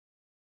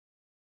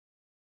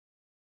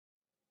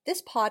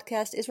This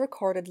podcast is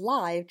recorded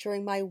live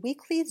during my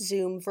weekly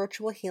Zoom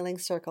virtual healing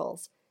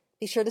circles.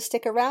 Be sure to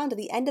stick around to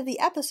the end of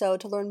the episode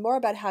to learn more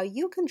about how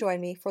you can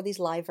join me for these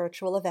live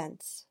virtual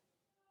events.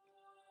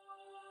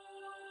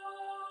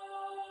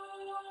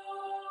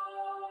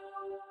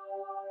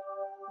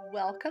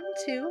 Welcome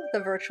to the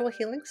Virtual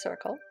Healing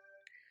Circle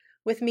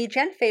with me,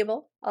 Jen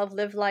Fable of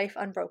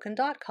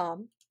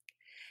LiveLifeUnbroken.com.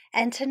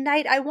 And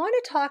tonight I want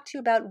to talk to you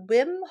about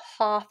Wim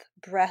Hof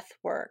breath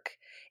work.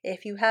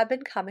 If you have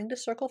been coming to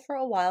Circle for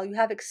a while, you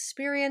have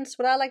experienced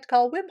what I like to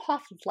call Wim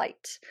Hof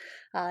Light,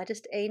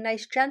 just a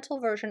nice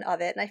gentle version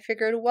of it. And I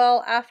figured,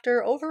 well,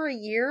 after over a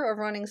year of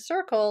running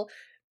Circle,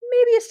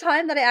 maybe it's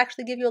time that I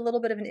actually give you a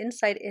little bit of an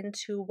insight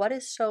into what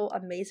is so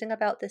amazing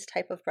about this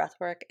type of breath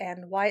work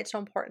and why it's so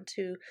important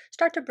to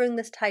start to bring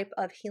this type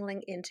of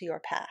healing into your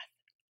path.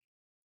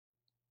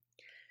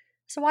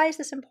 So why is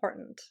this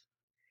important?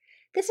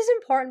 This is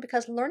important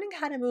because learning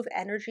how to move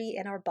energy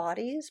in our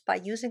bodies by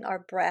using our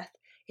breath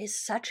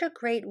is such a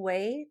great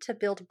way to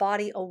build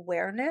body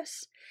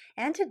awareness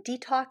and to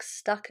detox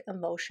stuck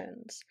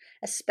emotions.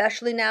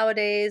 Especially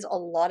nowadays, a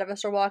lot of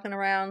us are walking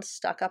around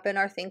stuck up in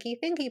our thinky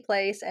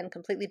place and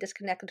completely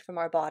disconnected from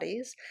our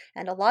bodies.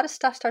 And a lot of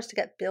stuff starts to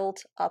get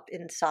built up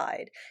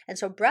inside. And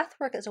so breath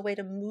work is a way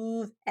to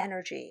move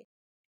energy.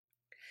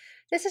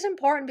 This is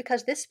important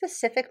because this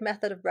specific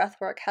method of breath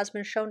work has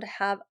been shown to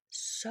have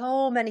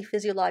so many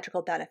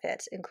physiological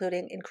benefits,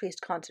 including increased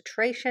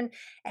concentration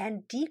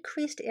and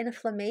decreased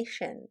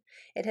inflammation.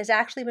 It has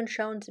actually been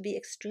shown to be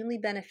extremely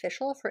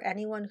beneficial for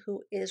anyone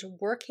who is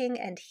working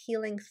and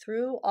healing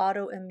through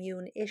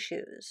autoimmune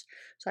issues.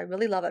 So I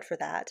really love it for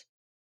that.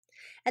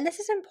 And this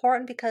is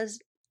important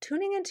because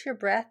tuning into your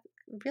breath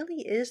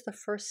really is the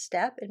first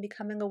step in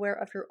becoming aware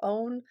of your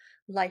own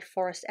life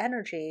force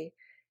energy.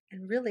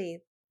 And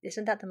really,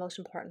 isn't that the most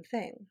important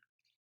thing?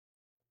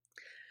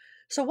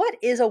 So what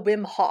is a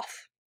Wim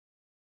Hof?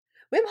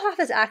 Wim Hof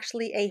is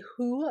actually a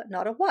who,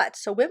 not a what.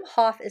 So Wim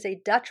Hof is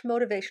a Dutch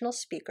motivational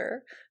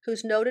speaker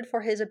who's noted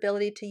for his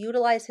ability to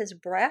utilize his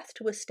breath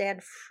to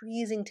withstand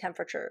freezing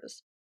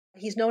temperatures.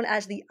 He's known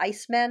as the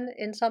Iceman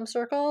in some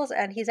circles,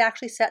 and he's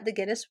actually set the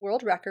Guinness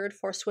World Record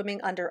for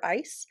swimming under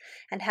ice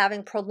and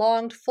having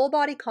prolonged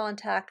full-body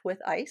contact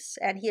with ice.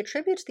 And he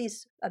attributes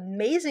these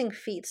amazing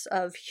feats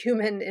of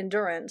human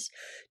endurance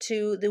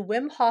to the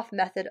Wim Hof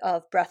method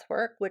of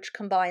breathwork, which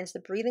combines the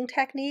breathing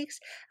techniques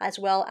as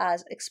well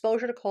as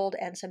exposure to cold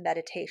and some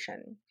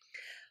meditation.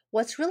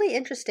 What's really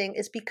interesting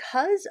is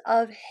because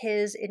of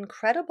his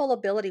incredible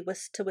ability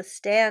to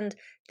withstand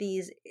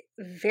these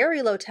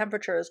very low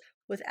temperatures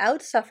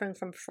without suffering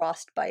from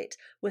frostbite,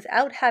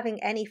 without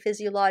having any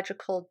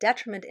physiological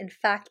detriment, in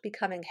fact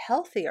becoming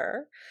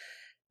healthier,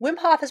 Wim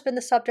Hof has been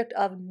the subject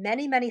of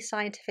many, many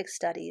scientific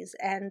studies,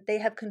 and they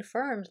have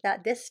confirmed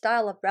that this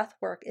style of breath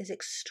work is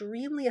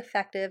extremely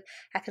effective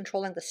at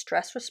controlling the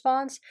stress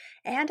response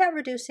and at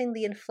reducing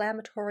the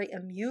inflammatory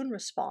immune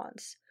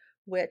response,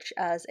 which,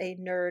 as a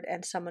nerd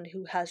and someone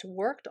who has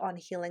worked on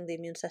healing the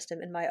immune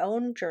system in my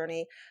own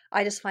journey,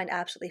 I just find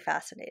absolutely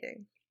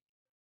fascinating.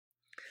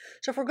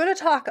 So if we're going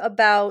to talk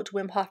about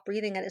Wim Hof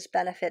breathing and its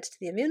benefits to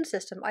the immune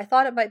system, I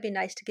thought it might be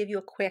nice to give you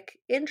a quick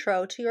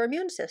intro to your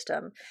immune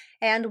system.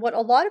 And what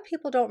a lot of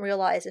people don't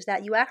realize is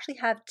that you actually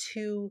have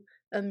two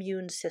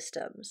immune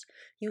systems.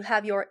 You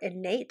have your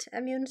innate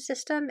immune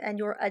system and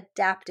your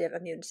adaptive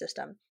immune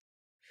system.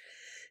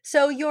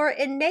 So your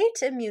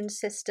innate immune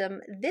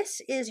system,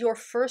 this is your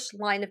first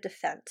line of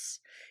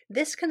defense.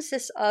 This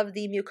consists of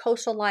the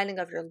mucosal lining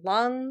of your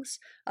lungs,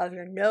 of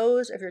your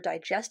nose, of your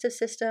digestive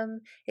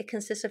system. It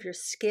consists of your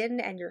skin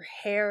and your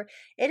hair.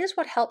 It is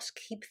what helps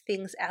keep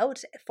things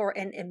out for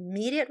an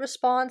immediate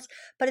response,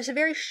 but it's a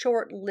very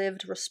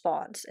short-lived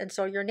response. And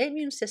so your innate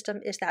immune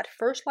system is that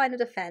first line of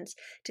defense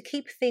to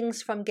keep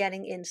things from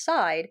getting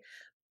inside,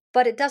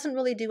 but it doesn't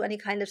really do any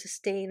kind of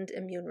sustained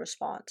immune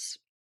response.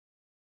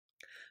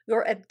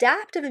 Your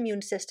adaptive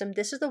immune system,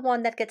 this is the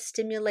one that gets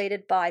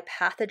stimulated by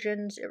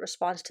pathogens. It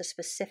responds to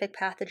specific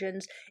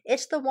pathogens.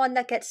 It's the one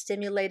that gets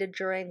stimulated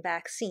during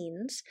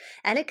vaccines,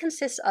 and it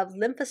consists of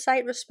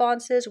lymphocyte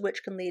responses,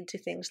 which can lead to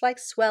things like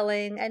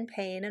swelling and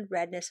pain and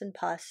redness and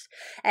pus.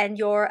 And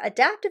your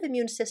adaptive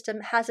immune system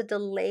has a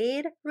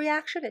delayed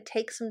reaction. It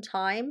takes some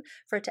time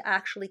for it to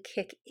actually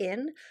kick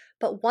in,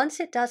 but once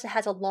it does, it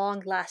has a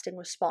long-lasting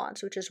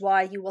response, which is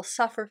why you will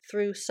suffer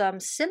through some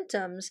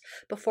symptoms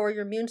before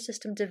your immune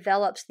system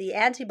develops the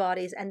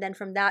antibodies, and then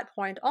from that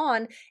point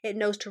on, it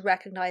knows to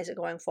recognize it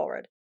going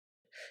forward.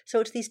 So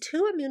it's these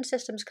two immune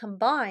systems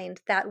combined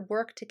that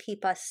work to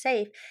keep us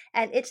safe,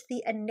 and it's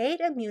the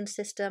innate immune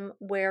system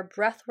where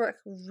breathwork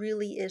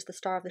really is the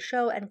star of the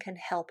show and can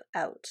help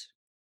out.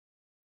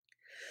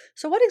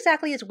 So what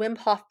exactly is Wim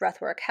Hof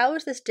breathwork? How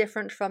is this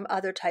different from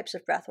other types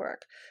of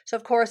breathwork? So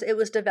of course it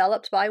was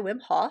developed by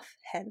Wim Hof,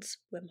 hence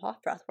Wim Hof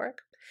breathwork.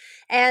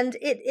 And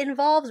it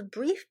involves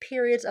brief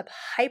periods of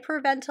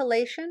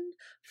hyperventilation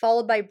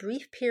followed by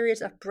brief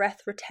periods of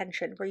breath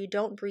retention where you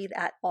don't breathe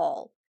at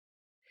all.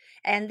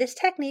 And this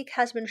technique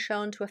has been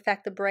shown to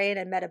affect the brain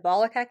and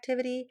metabolic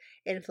activity,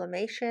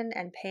 inflammation,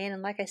 and pain.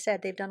 And like I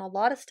said, they've done a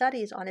lot of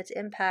studies on its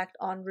impact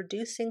on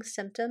reducing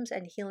symptoms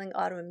and healing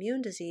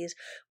autoimmune disease,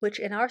 which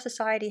in our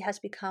society has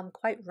become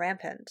quite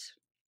rampant.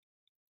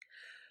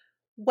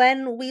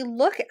 When we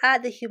look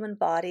at the human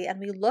body and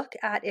we look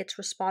at its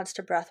response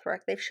to breath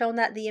work, they've shown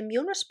that the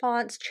immune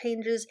response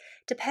changes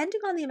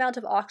depending on the amount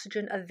of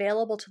oxygen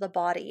available to the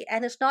body.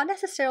 And it's not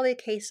necessarily a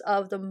case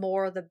of the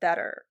more the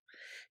better.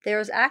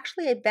 There's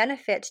actually a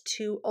benefit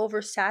to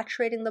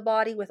oversaturating the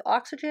body with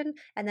oxygen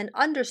and then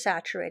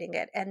undersaturating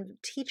it and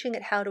teaching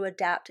it how to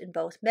adapt in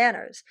both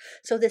manners.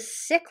 So this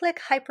cyclic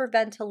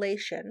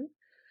hyperventilation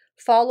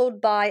followed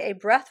by a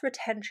breath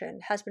retention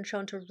has been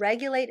shown to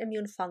regulate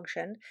immune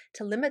function,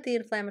 to limit the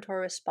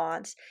inflammatory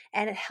response,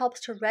 and it helps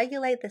to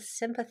regulate the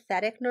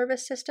sympathetic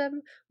nervous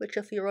system, which,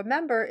 if you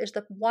remember, is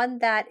the one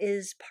that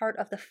is part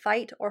of the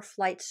fight or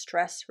flight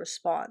stress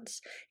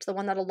response. It's the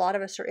one that a lot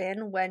of us are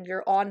in when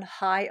you're on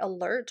high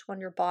alert, when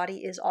your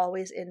body is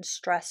always in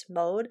stress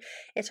mode.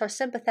 It's our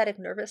sympathetic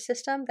nervous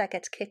system that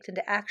gets kicked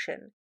into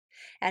action.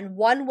 And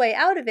one way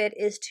out of it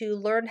is to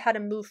learn how to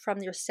move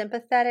from your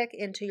sympathetic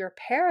into your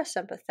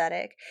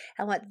parasympathetic.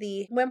 And what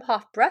the Wim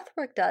Hof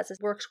breathwork does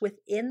is works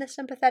within the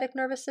sympathetic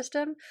nervous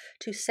system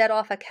to set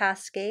off a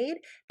cascade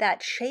that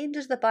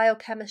changes the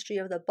biochemistry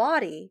of the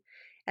body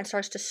and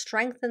starts to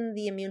strengthen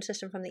the immune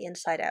system from the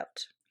inside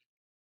out.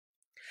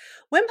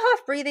 Wim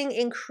Hof breathing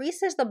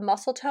increases the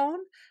muscle tone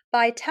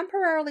by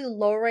temporarily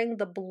lowering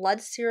the blood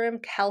serum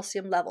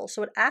calcium level.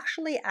 So it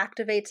actually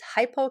activates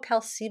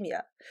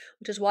hypocalcemia,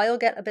 which is why you'll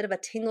get a bit of a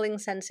tingling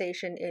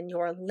sensation in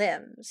your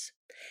limbs.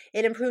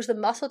 It improves the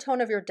muscle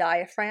tone of your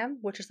diaphragm,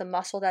 which is the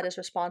muscle that is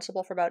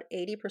responsible for about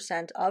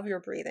 80% of your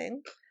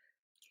breathing.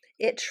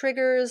 It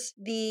triggers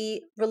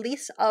the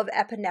release of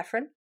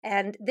epinephrine,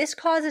 and this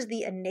causes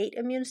the innate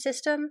immune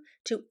system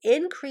to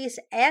increase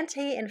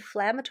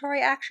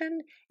anti-inflammatory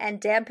action and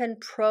dampen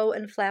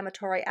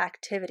pro-inflammatory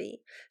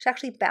activity. So it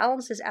actually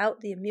balances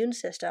out the immune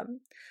system.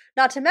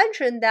 Not to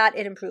mention that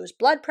it improves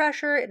blood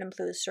pressure, it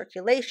improves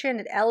circulation,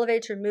 it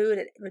elevates your mood,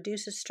 it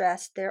reduces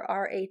stress. There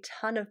are a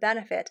ton of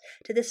benefit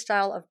to this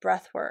style of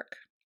breath work.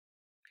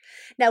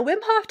 Now,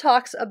 Wim Hof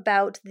talks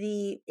about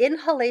the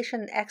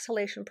inhalation and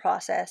exhalation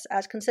process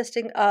as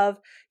consisting of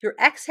your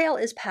exhale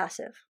is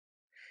passive.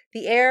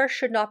 The air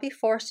should not be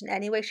forced in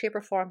any way, shape,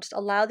 or form. Just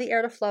allow the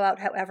air to flow out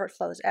however it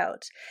flows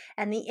out.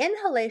 And the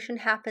inhalation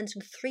happens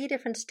in 3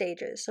 different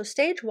stages. So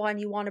stage 1,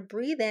 you want to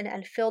breathe in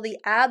and fill the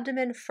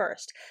abdomen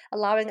first,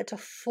 allowing it to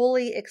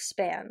fully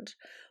expand.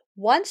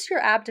 Once your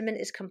abdomen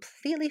is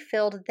completely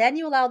filled, then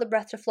you allow the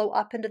breath to flow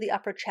up into the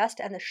upper chest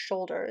and the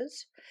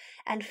shoulders.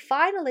 And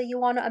finally, you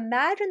want to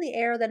imagine the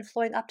air then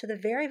flowing up to the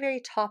very,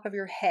 very top of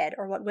your head,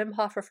 or what Wim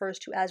Hof refers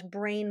to as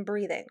brain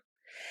breathing.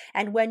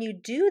 And when you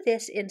do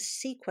this in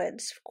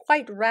sequence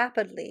quite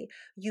rapidly,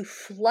 you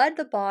flood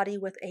the body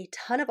with a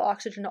ton of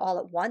oxygen all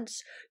at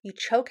once, you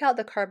choke out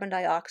the carbon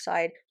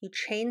dioxide, you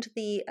change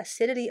the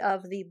acidity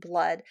of the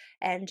blood,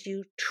 and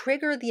you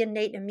trigger the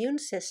innate immune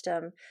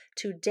system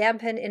to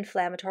dampen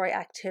inflammatory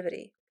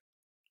activity.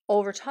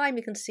 Over time,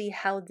 you can see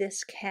how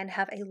this can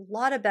have a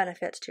lot of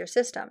benefits to your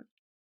system.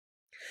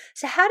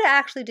 So how to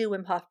actually do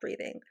Wim Hof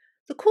breathing?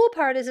 The cool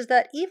part is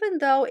that even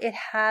though it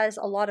has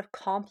a lot of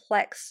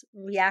complex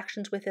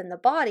reactions within the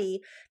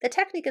body, the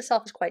technique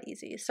itself is quite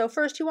easy. So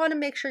first, you want to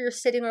make sure you're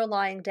sitting or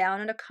lying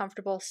down in a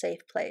comfortable, safe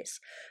place.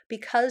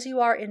 Because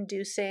you are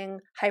inducing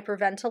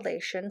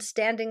hyperventilation,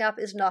 standing up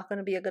is not going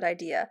to be a good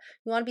idea.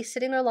 You want to be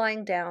sitting or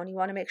lying down. You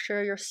want to make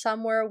sure you're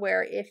somewhere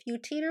where if you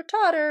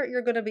teeter-totter,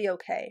 you're going to be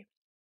okay.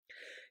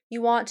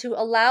 You want to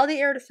allow the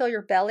air to fill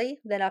your belly,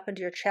 then up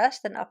into your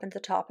chest, then up into the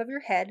top of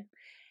your head.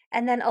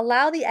 And then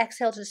allow the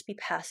exhale to just be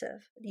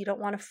passive. You don't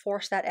want to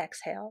force that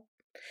exhale.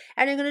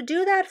 And you're going to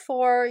do that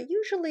for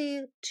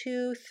usually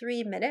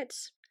 2-3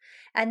 minutes.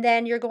 And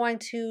then you're going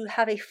to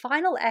have a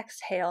final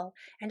exhale,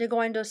 and you're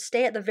going to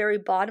stay at the very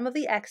bottom of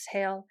the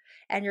exhale,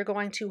 and you're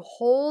going to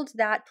hold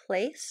that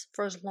place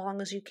for as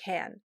long as you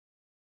can.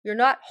 You're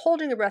not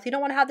holding your breath. You don't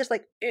want to have this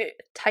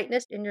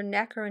tightness in your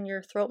neck or in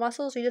your throat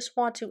muscles. You just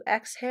want to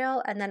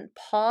exhale and then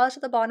pause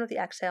at the bottom of the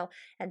exhale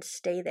and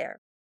stay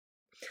there.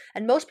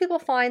 And most people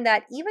find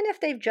that even if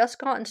they've just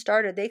gotten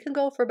started, they can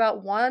go for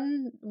about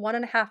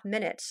 1.5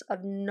 minutes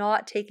of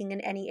not taking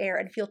in any air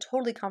and feel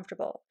totally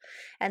comfortable.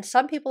 And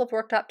some people have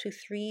worked up to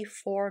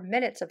 3-4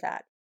 minutes of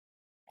that.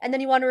 And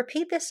then you want to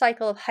repeat this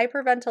cycle of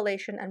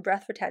hyperventilation and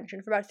breath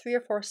retention for about 3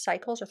 or 4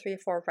 cycles or 3 or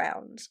 4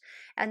 rounds.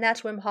 And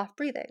that's Wim Hof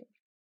breathing.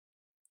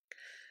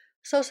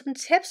 So some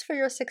tips for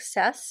your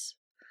success.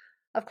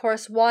 Of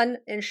course, 1,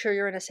 ensure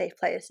you're in a safe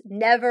place.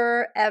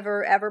 Never,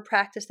 ever, ever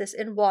practice this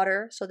in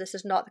water. So this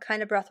is not the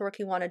kind of breath work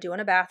you want to do in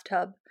a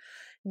bathtub.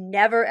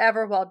 Never,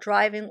 ever while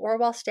driving or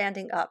while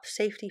standing up.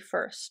 Safety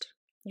first.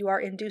 You are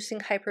inducing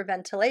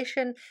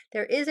hyperventilation.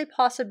 There is a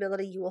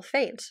possibility you will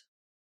faint.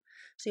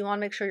 So you want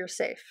to make sure you're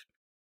safe.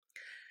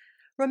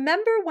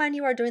 Remember when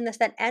you are doing this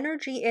that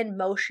energy in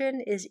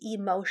motion is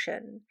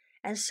emotion.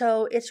 And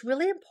so it's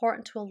really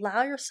important to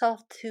allow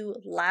yourself to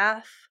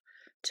laugh,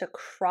 to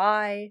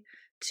cry,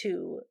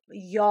 to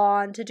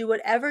yawn, to do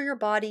whatever your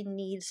body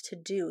needs to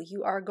do.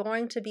 You are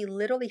going to be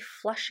literally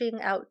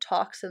flushing out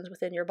toxins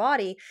within your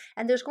body,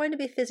 and there's going to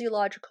be a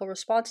physiological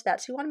response to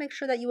that. So you want to make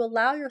sure that you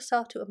allow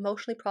yourself to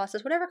emotionally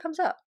process whatever comes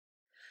up.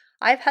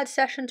 I've had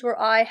sessions where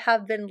I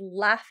have been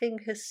laughing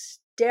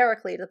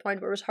hysterically to the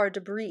point where it was hard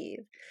to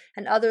breathe,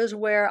 and others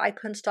where I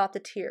couldn't stop the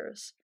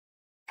tears.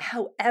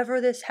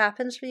 However this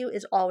happens for you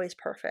is always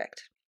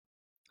perfect.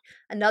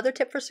 Another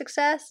tip for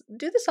success,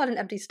 do this on an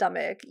empty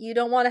stomach. You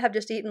don't want to have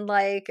just eaten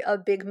like a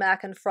Big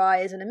Mac and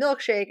fries and a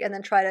milkshake and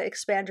then try to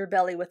expand your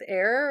belly with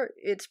air.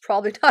 It's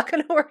probably not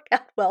going to work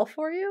out well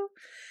for you.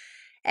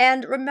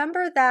 And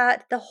remember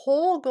that the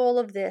whole goal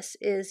of this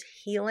is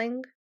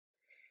healing.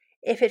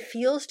 If it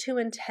feels too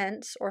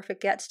intense or if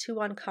it gets too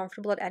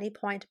uncomfortable at any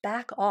point,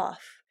 back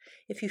off.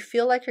 If you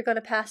feel like you're going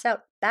to pass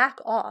out, back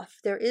off.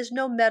 There is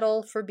no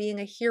medal for being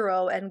a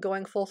hero and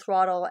going full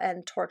throttle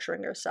and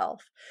torturing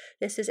yourself.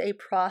 This is a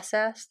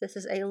process. This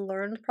is a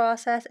learned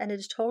process, and it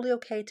is totally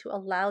okay to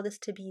allow this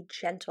to be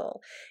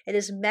gentle. It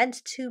is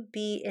meant to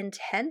be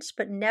intense,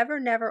 but never,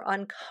 never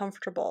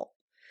uncomfortable.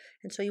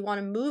 And so you want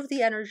to move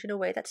the energy in a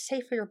way that's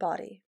safe for your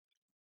body.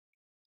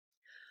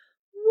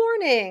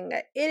 Warning!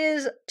 It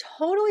is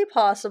totally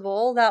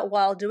possible that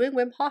while doing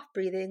Wim Hof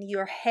breathing,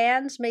 your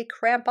hands may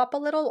cramp up a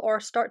little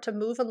or start to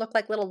move and look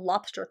like little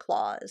lobster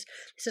claws.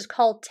 This is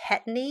called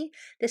tetany.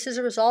 This is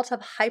a result of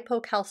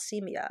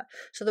hypocalcemia.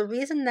 So the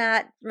reason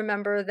that,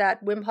 remember,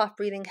 that Wim Hof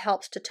breathing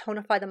helps to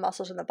tonify the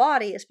muscles in the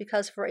body is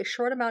because for a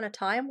short amount of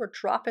time, we're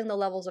dropping the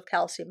levels of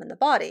calcium in the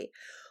body.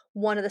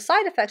 One of the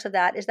side effects of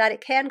that is that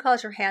it can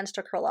cause your hands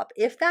to curl up.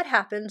 If that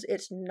happens,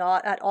 it's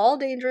not at all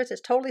dangerous.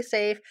 It's totally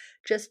safe.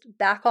 Just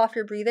back off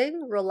your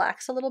breathing,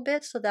 relax a little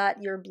bit so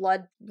that your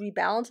blood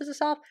rebalances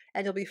itself,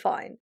 and you'll be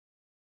fine.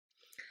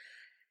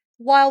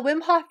 While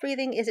Wim Hof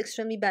breathing is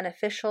extremely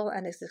beneficial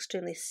and is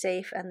extremely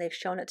safe, and they've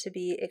shown it to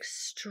be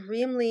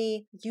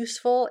extremely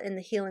useful in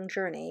the healing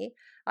journey,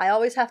 I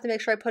always have to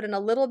make sure I put in a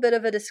little bit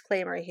of a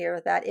disclaimer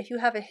here that if you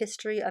have a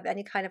history of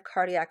any kind of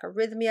cardiac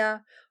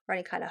arrhythmia or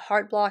any kind of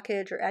heart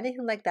blockage or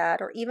anything like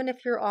that, or even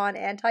if you're on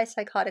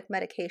antipsychotic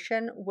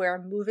medication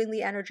where moving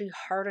the energy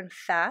hard and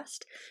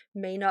fast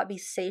may not be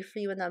safe for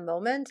you in that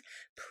moment,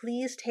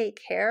 please take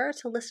care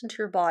to listen to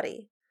your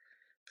body.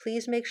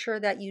 Please make sure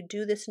that you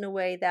do this in a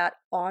way that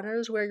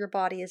honors where your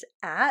body is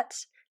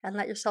at and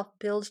let yourself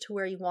build to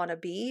where you want to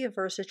be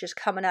versus just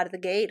coming out of the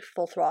gate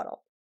full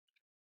throttle.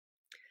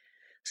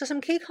 So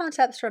some key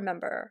concepts to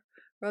remember.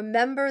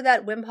 Remember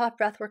that Wim Hof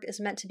breathwork is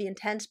meant to be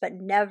intense, but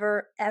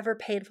never, ever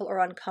painful or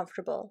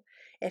uncomfortable.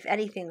 If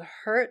anything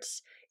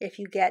hurts, if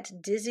you get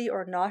dizzy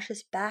or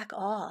nauseous, back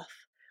off.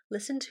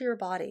 Listen to your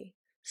body.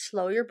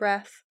 Slow your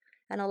breath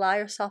and allow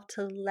yourself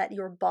to let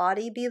your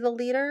body be the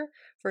leader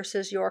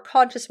versus your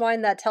conscious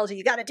mind that tells you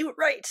you got to do it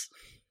right.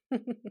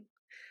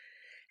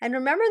 And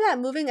remember that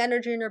moving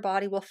energy in your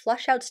body will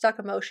flush out stuck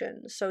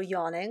emotions. So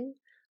yawning,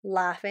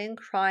 laughing,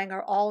 crying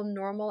are all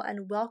normal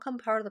and welcome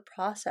part of the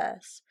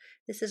process.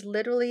 This is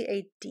literally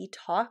a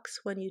detox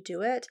when you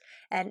do it,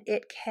 and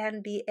it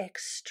can be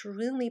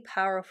extremely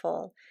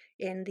powerful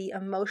in the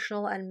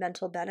emotional and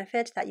mental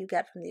benefits that you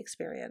get from the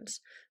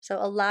experience. So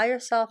allow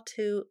yourself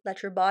to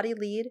let your body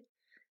lead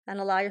and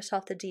allow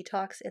yourself to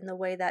detox in the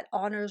way that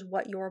honors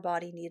what your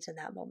body needs in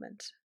that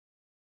moment.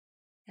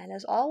 And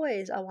as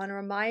always, I want to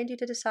remind you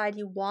to decide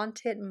you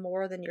want it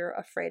more than you're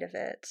afraid of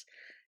it.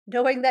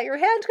 Knowing that your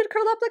hands could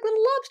curl up like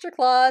little lobster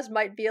claws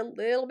might be a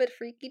little bit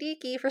freaky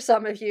deaky for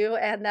some of you,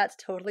 and that's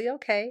totally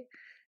okay.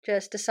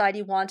 Just decide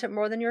you want it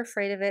more than you're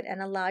afraid of it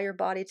and allow your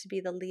body to be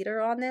the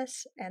leader on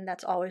this, and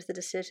that's always the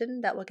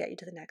decision that will get you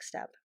to the next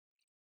step.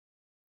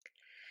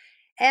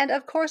 And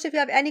of course, if you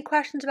have any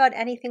questions about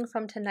anything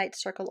from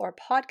tonight's circle or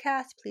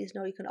podcast, please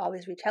know you can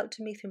always reach out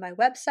to me through my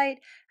website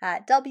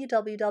at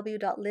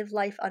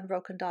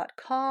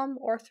www.livelifeunbroken.com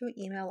or through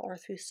email or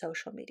through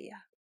social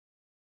media.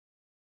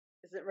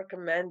 Is it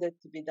recommended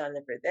to be done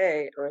every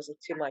day, or is it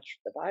too much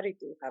for the body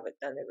to have it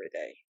done every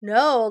day?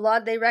 No,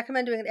 they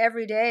recommend doing it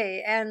every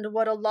day. And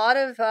what a lot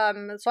of,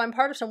 so I'm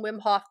part of some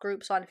Wim Hof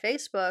groups on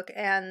Facebook,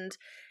 and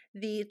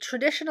the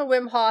traditional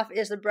Wim Hof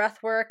is the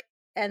breath work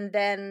and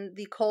then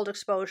the cold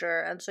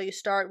exposure. And so you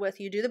start with,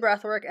 you do the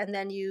breath work, and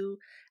then you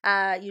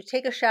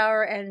take a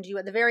shower, and you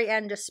at the very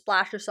end just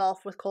splash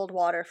yourself with cold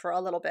water for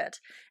a little bit.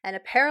 And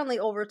apparently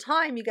over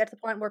time you get to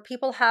the point where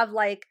people have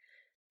like,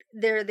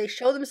 they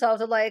show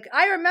themselves like,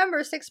 I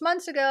remember 6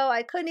 months ago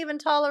I couldn't even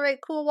tolerate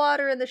cool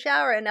water in the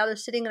shower, and now they're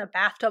sitting in a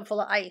bathtub full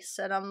of ice.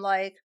 And I'm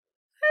like,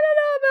 I don't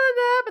know about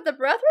that, but the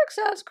breath work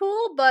sounds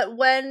cool. But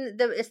when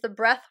it's the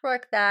breath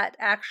work that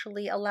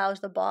actually allows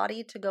the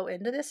body to go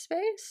into this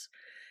space,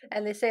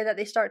 and they say that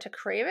they start to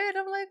crave it,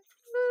 I'm like,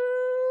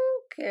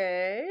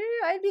 okay,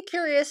 I'd be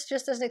curious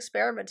just as an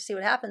experiment to see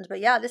what happens.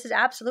 But yeah, this is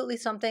absolutely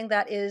something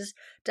that is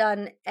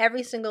done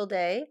every single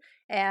day,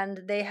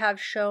 and they have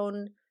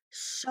shown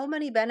so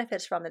many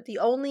benefits from it. The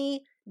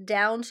only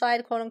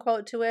downside, quote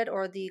unquote, to it,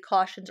 or the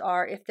cautions,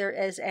 are if there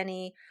is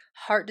any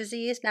heart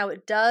disease. Now,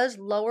 it does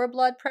lower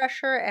blood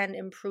pressure and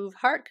improve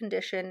heart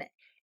condition,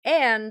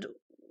 and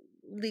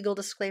legal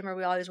disclaimer,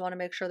 we always want to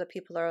make sure that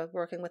people are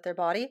working with their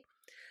body.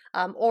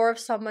 Or if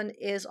someone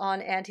is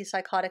on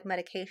antipsychotic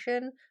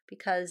medication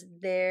because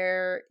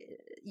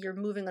you're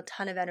moving a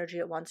ton of energy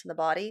at once in the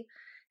body,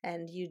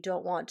 and you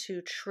don't want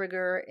to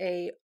trigger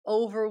a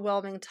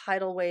overwhelming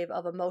tidal wave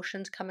of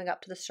emotions coming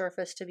up to the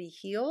surface to be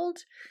healed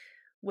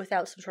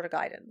without some sort of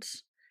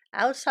guidance.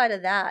 Outside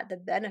of that, the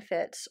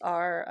benefits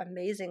are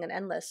amazing and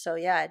endless. So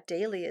yeah,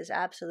 daily is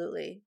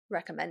absolutely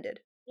recommended.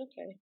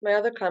 Okay. My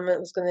other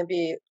comment was going to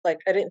be like,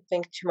 I didn't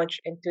think too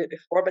much into it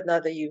before, but now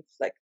that you've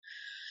like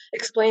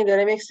explained it,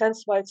 it makes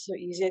sense why it's so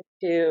easy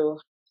to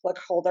like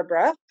hold our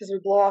breath because we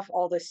blow off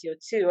all the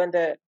CO2, and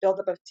the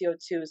buildup of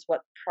CO2 is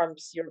what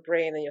prompts your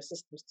brain and your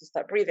systems to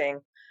start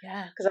breathing.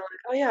 Yeah. Because I'm like,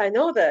 oh yeah, I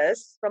know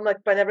this. But I'm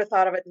like, but I never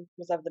thought of it in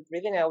terms of the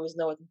breathing. I always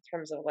know it in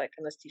terms of like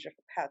anesthesia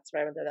for pets,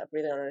 right? When they're not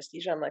breathing on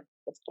anesthesia, I'm like,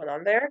 what's going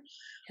on there?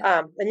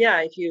 Yeah. And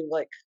yeah, if you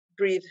like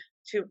breathe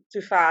too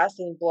fast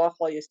and blow off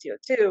all your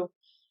CO2, you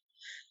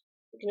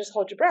can just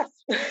hold your breath.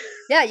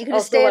 Yeah, you can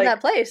just Also, stay in like,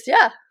 that place.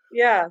 Yeah.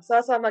 yeah, so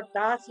that's why I'm like,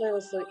 that's why it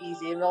was so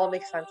easy, and it all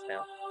makes sense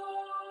now.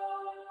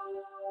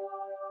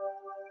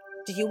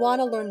 Do you want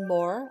to learn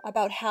more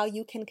about how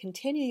you can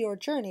continue your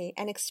journey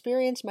and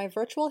experience my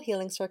virtual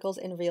healing circles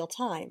in real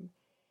time?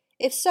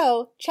 If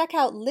so, check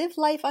out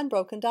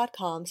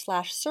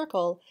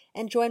livelifeunbroken.com/circle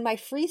and join my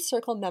free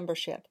circle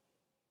membership.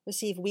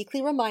 Receive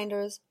weekly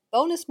reminders,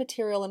 bonus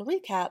material and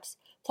recaps,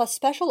 plus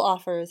special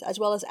offers, as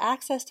well as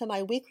access to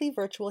my weekly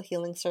virtual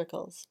healing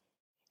circles.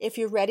 If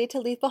you're ready to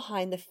leave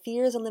behind the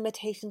fears and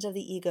limitations of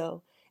the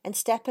ego and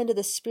step into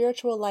the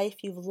spiritual life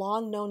you've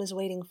long known is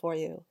waiting for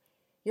you,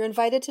 you're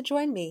invited to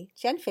join me,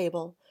 Jen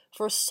Fable,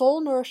 for a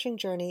soul-nourishing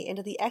journey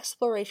into the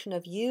exploration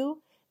of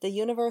you, the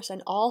universe,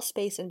 and all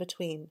space in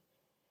between.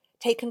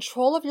 Take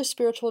control of your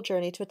spiritual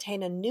journey to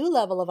attain a new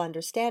level of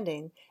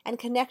understanding and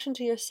connection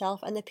to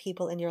yourself and the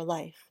people in your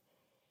life.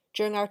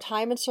 During our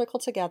time in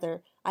circle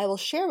together, I will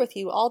share with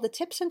you all the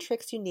tips and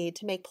tricks you need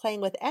to make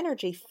playing with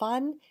energy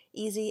fun,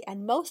 easy,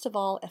 and most of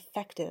all,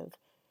 effective.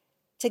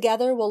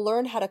 Together, we'll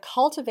learn how to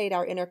cultivate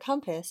our inner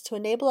compass to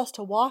enable us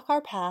to walk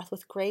our path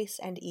with grace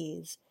and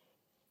ease.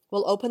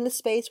 We'll open the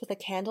space with a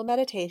candle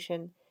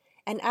meditation,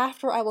 and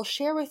after I will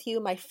share with you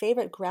my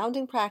favorite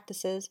grounding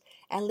practices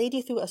and lead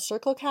you through a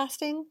circle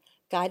casting,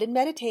 guided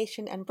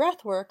meditation, and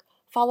breath work,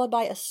 followed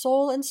by a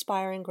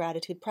soul-inspiring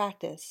gratitude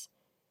practice.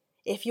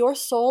 If your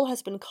soul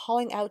has been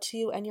calling out to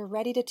you and you're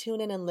ready to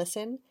tune in and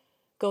listen,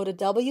 go to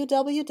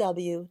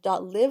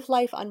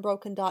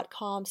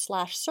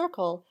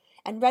www.livelifeunbroken.com/circle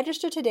and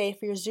register today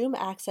for your Zoom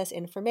access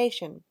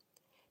information.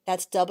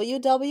 That's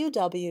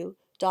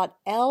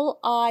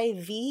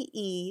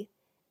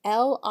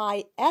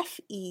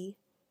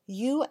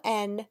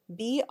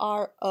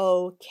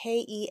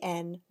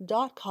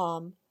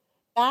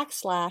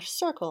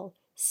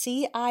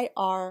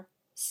CIRCLE.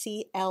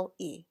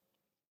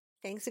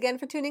 Thanks again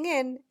for tuning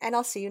in, and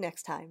I'll see you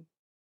next time.